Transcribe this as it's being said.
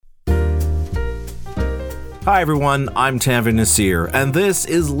Hi everyone, I'm Tanvir Nasir, and this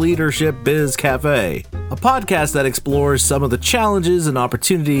is Leadership Biz Cafe, a podcast that explores some of the challenges and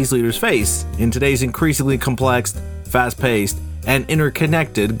opportunities leaders face in today's increasingly complex, fast-paced, and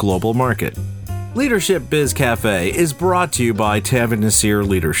interconnected global market. Leadership Biz Cafe is brought to you by Tanvir Nasir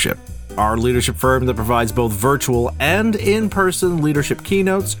Leadership, our leadership firm that provides both virtual and in-person leadership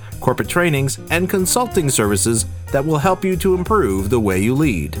keynotes, corporate trainings, and consulting services that will help you to improve the way you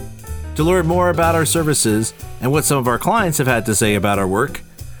lead. To learn more about our services and what some of our clients have had to say about our work,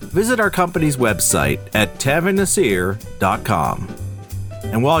 visit our company's website at tanvirnasir.com.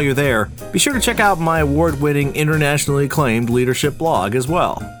 And while you're there, be sure to check out my award-winning, internationally acclaimed leadership blog as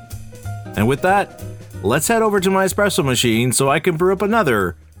well. And with that, let's head over to my espresso machine so I can brew up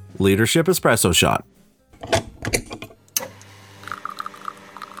another leadership espresso shot.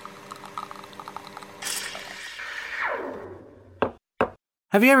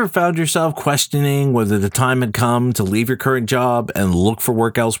 Have you ever found yourself questioning whether the time had come to leave your current job and look for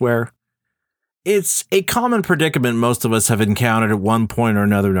work elsewhere? It's a common predicament most of us have encountered at one point or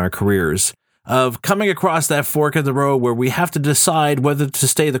another in our careers, of coming across that fork in the road where we have to decide whether to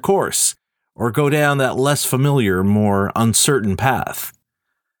stay the course or go down that less familiar, more uncertain path.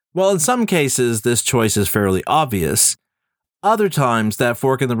 While in some cases this choice is fairly obvious, other times that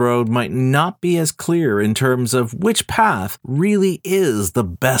fork in the road might not be as clear in terms of which path really is the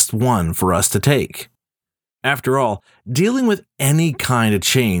best one for us to take. After all, dealing with any kind of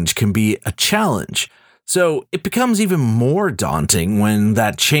change can be a challenge, so it becomes even more daunting when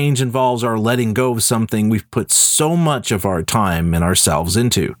that change involves our letting go of something we've put so much of our time and ourselves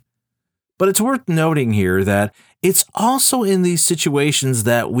into. But it's worth noting here that it's also in these situations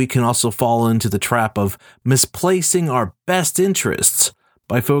that we can also fall into the trap of misplacing our best interests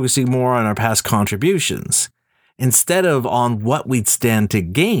by focusing more on our past contributions, instead of on what we'd stand to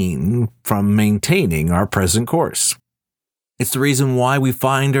gain from maintaining our present course. It's the reason why we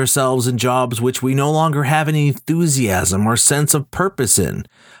find ourselves in jobs which we no longer have any enthusiasm or sense of purpose in,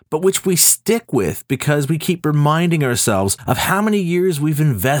 but which we stick with because we keep reminding ourselves of how many years we've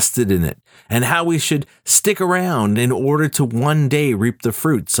invested in it and how we should stick around in order to one day reap the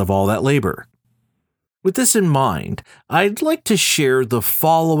fruits of all that labor. With this in mind, I'd like to share the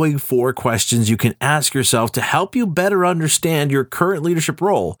following 4 questions you can ask yourself to help you better understand your current leadership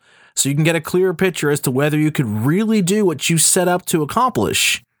role so you can get a clearer picture as to whether you could really do what you set up to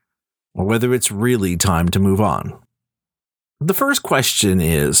accomplish or whether it's really time to move on. The first question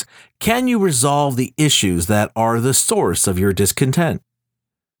is, can you resolve the issues that are the source of your discontent?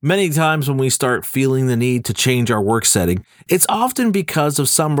 Many times when we start feeling the need to change our work setting, it's often because of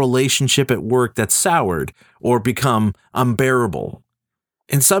some relationship at work that's soured or become unbearable.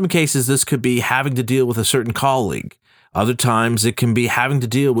 In some cases, this could be having to deal with a certain colleague. Other times, it can be having to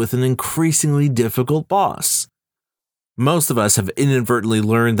deal with an increasingly difficult boss. Most of us have inadvertently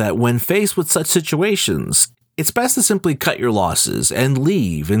learned that when faced with such situations, it's best to simply cut your losses and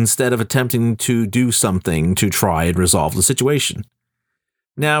leave instead of attempting to do something to try and resolve the situation.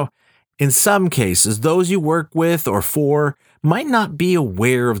 Now, in some cases, those you work with or for might not be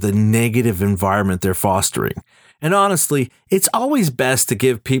aware of the negative environment they're fostering. And honestly, it's always best to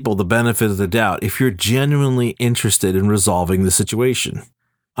give people the benefit of the doubt if you're genuinely interested in resolving the situation.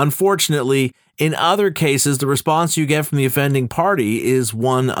 Unfortunately, in other cases, the response you get from the offending party is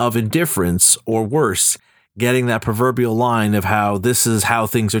one of indifference or worse, getting that proverbial line of how this is how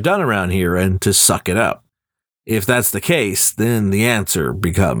things are done around here and to suck it up. If that's the case, then the answer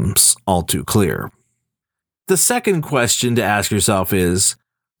becomes all too clear. The second question to ask yourself is,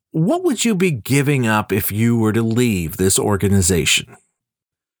 what would you be giving up if you were to leave this organization?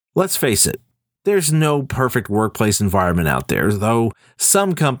 Let's face it, there's no perfect workplace environment out there, though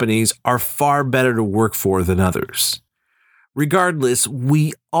some companies are far better to work for than others. Regardless,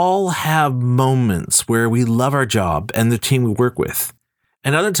 we all have moments where we love our job and the team we work with,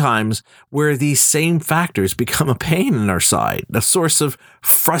 and other times where these same factors become a pain in our side, a source of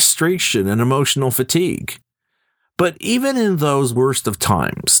frustration and emotional fatigue. But even in those worst of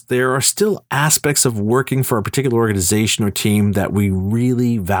times, there are still aspects of working for a particular organization or team that we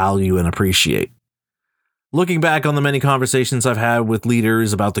really value and appreciate. Looking back on the many conversations I've had with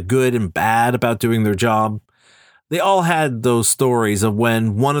leaders about the good and bad about doing their job, they all had those stories of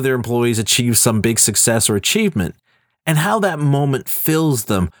when one of their employees achieved some big success or achievement, and how that moment fills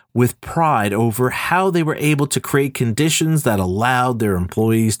them with pride over how they were able to create conditions that allowed their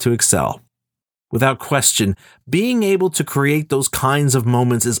employees to excel. Without question, being able to create those kinds of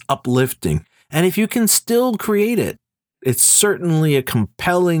moments is uplifting, and if you can still create it, it's certainly a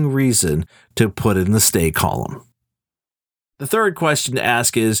compelling reason to put in the stay column. The third question to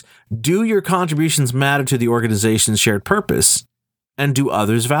ask is, do your contributions matter to the organization's shared purpose? And do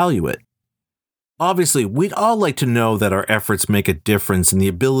others value it? Obviously, we'd all like to know that our efforts make a difference in the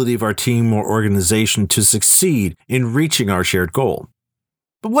ability of our team or organization to succeed in reaching our shared goal.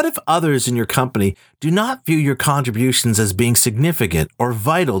 But what if others in your company do not view your contributions as being significant or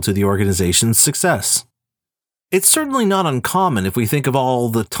vital to the organization's success? It's certainly not uncommon if we think of all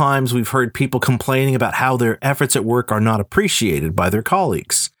the times we've heard people complaining about how their efforts at work are not appreciated by their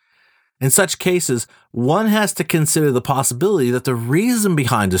colleagues. In such cases, one has to consider the possibility that the reason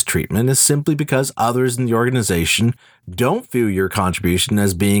behind this treatment is simply because others in the organization don't view your contribution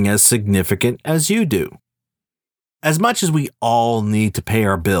as being as significant as you do. As much as we all need to pay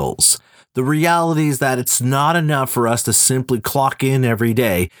our bills, the reality is that it's not enough for us to simply clock in every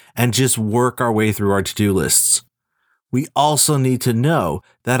day and just work our way through our to-do lists. We also need to know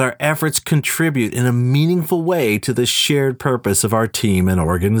that our efforts contribute in a meaningful way to the shared purpose of our team and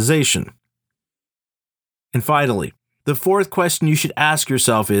organization. And finally, the fourth question you should ask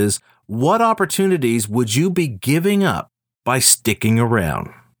yourself is, what opportunities would you be giving up by sticking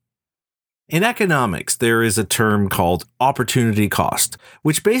around? In economics, there is a term called opportunity cost,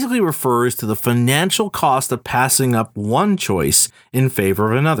 which basically refers to the financial cost of passing up one choice in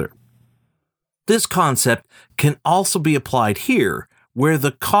favor of another. This concept can also be applied here, where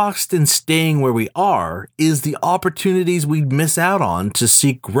the cost in staying where we are is the opportunities we miss out on to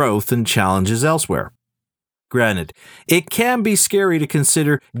seek growth and challenges elsewhere. Granted, it can be scary to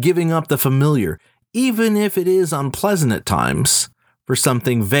consider giving up the familiar, even if it is unpleasant at times, for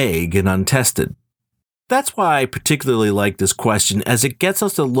something vague and untested. That's why I particularly like this question, as it gets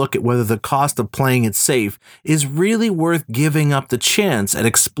us to look at whether the cost of playing it safe is really worth giving up the chance at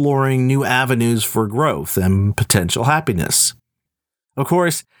exploring new avenues for growth and potential happiness. Of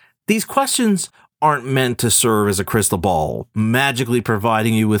course, these questions aren't meant to serve as a crystal ball, magically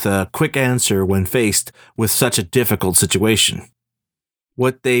providing you with a quick answer when faced with such a difficult situation.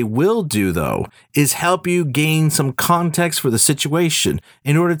 What they will do, though, is help you gain some context for the situation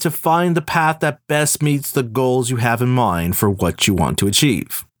in order to find the path that best meets the goals you have in mind for what you want to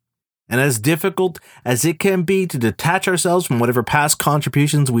achieve. And as difficult as it can be to detach ourselves from whatever past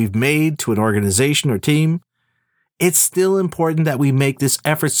contributions we've made to an organization or team, it's still important that we make this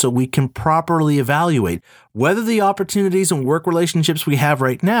effort so we can properly evaluate whether the opportunities and work relationships we have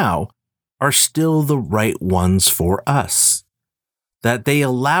right now are still the right ones for us. That they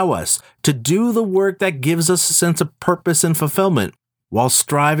allow us to do the work that gives us a sense of purpose and fulfillment while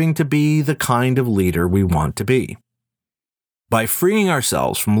striving to be the kind of leader we want to be. By freeing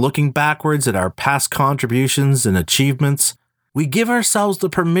ourselves from looking backwards at our past contributions and achievements, we give ourselves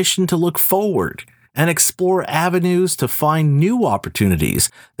the permission to look forward and explore avenues to find new opportunities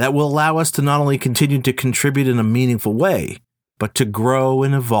that will allow us to not only continue to contribute in a meaningful way, but to grow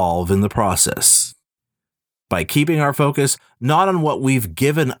and evolve in the process. By keeping our focus not on what we've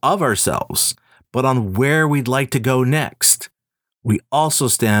given of ourselves, but on where we'd like to go next, we also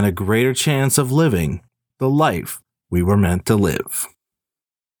stand a greater chance of living the life we were meant to live.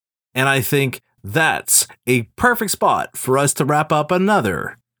 And I think that's a perfect spot for us to wrap up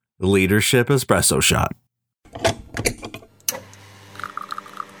another Leadership Espresso Shot.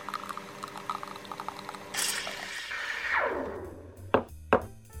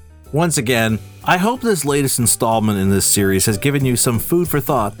 Once again, I hope this latest installment in this series has given you some food for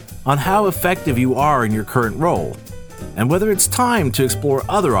thought on how effective you are in your current role, and whether it's time to explore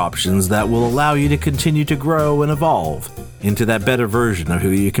other options that will allow you to continue to grow and evolve into that better version of who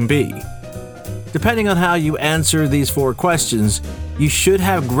you can be. Depending on how you answer these 4 questions, you should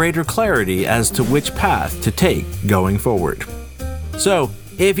have greater clarity as to which path to take going forward. So,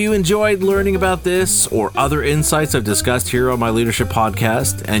 if you enjoyed learning about this or other insights I've discussed here on my leadership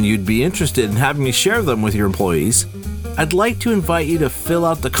podcast, and you'd be interested in having me share them with your employees, I'd like to invite you to fill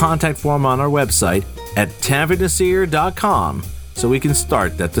out the contact form on our website at tanvidnasir.com so we can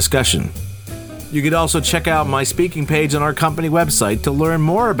start that discussion. You could also check out my speaking page on our company website to learn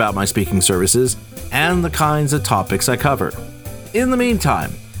more about my speaking services and the kinds of topics I cover. In the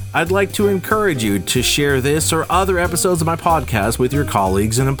meantime, I'd like to encourage you to share this or other episodes of my podcast with your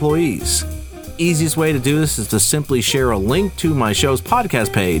colleagues and employees. Easiest way to do this is to simply share a link to my show's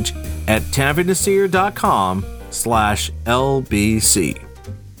podcast page at tanvidnasir.com/LBC.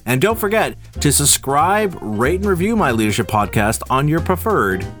 And don't forget to subscribe, rate, and review my leadership podcast on your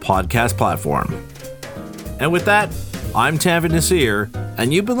preferred podcast platform. And with that, I'm Tanvid Nasir,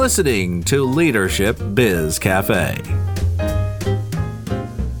 and you've been listening to Leadership Biz Cafe.